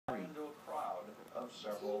of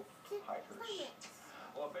several hikers.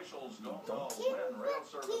 Well, officials don't know when rail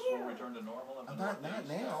service will return to normal in the Not now.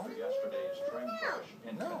 after yesterday's train crash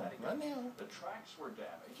in Connecticut. Not now. The tracks were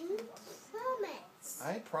damaged.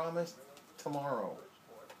 I promise tomorrow.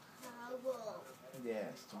 I will.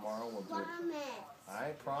 Yes, tomorrow we'll do it. Promise.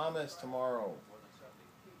 I promise tomorrow.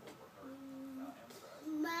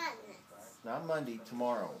 Not Monday,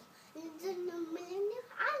 tomorrow.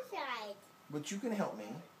 Outside. But you can help me.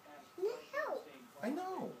 No. I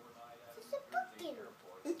know. It's a booking.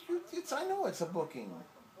 I know it's a booking.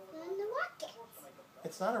 In the rocket.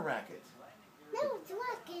 It's not a racket. No, it's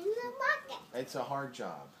working in the rocket. It's a hard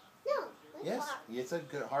job. No. It's Yes, hard. it's a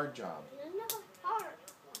good hard job. No, hard.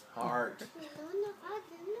 Hard. No, hard.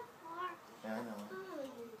 I know.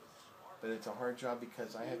 But it's a hard job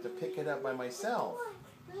because I have to pick it up by myself.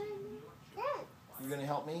 You gonna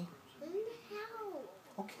help me?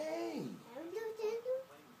 Okay.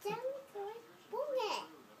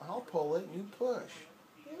 I'll pull it. You push.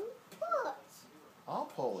 I'll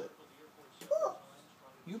pull it.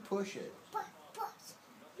 You push it.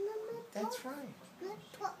 That's right.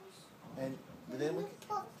 And then we.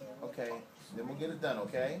 Okay. Then we'll get it done.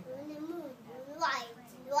 Okay.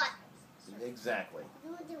 Exactly.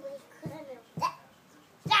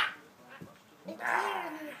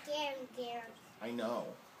 I know.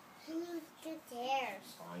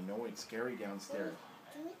 I know it's scary downstairs.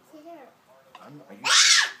 Are you?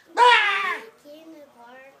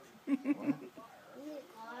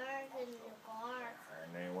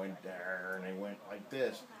 And they went there, and they went like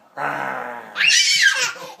this.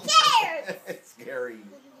 It's scary.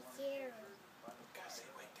 Because they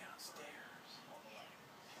went downstairs.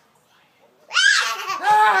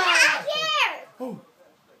 Oh.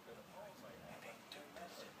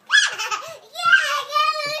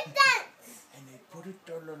 And they put it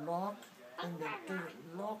on the lock, and they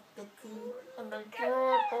locked the key, and they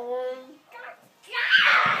threw it away.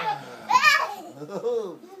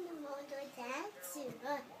 Oh.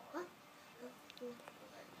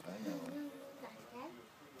 I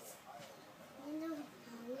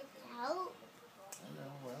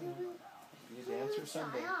know. Well, you'll be a dancer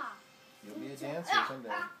someday. You'll be a dancer someday.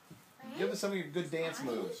 Give us some of your good dance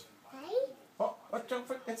moves. Oh,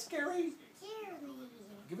 that's scary.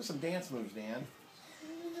 Give us some dance moves, Dan.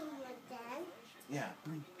 Yeah.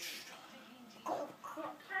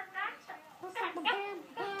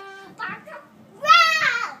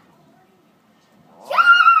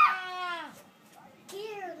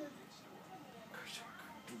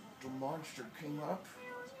 The monster came up.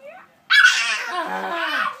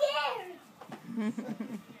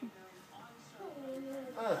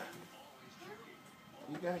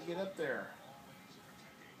 You gotta get up there.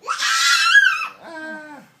 Was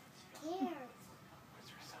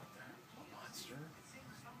there something? A monster?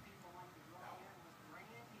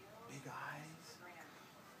 Big eyes?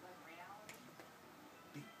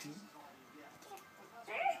 Big teeth?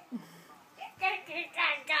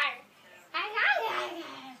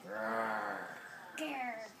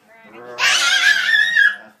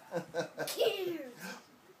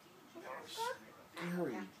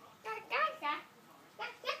 Scary.